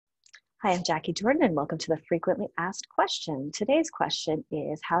Hi, I'm Jacquie Jordan, and welcome to the Frequently Asked Question. Today's question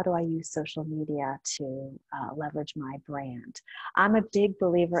is, how do I use social media to leverage my brand? I'm a big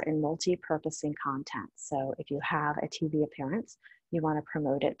believer in multi-purposing content. So if you have a TV appearance, you want to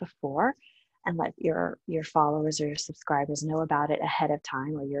promote it before and let your followers or your subscribers know about it ahead of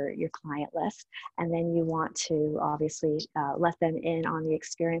time, or your client list. And then you want to obviously let them in on the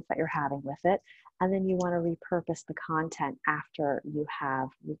experience that you're having with it. And then you want to repurpose the content after you have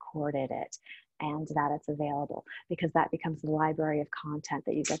recorded it and that it's available, because that becomes the library of content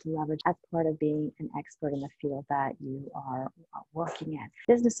that you get to leverage as part of being an expert in the field that you are working in.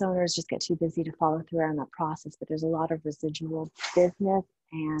 Business owners just get too busy to follow through on that process, but there's a lot of residual business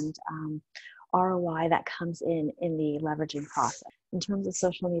and ROI that comes in the leveraging process. In terms of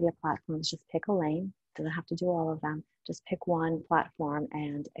social media platforms, just pick a lane. Doesn't have to do all of them. Just pick one platform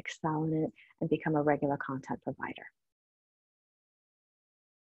and excel in it and become a regular content provider.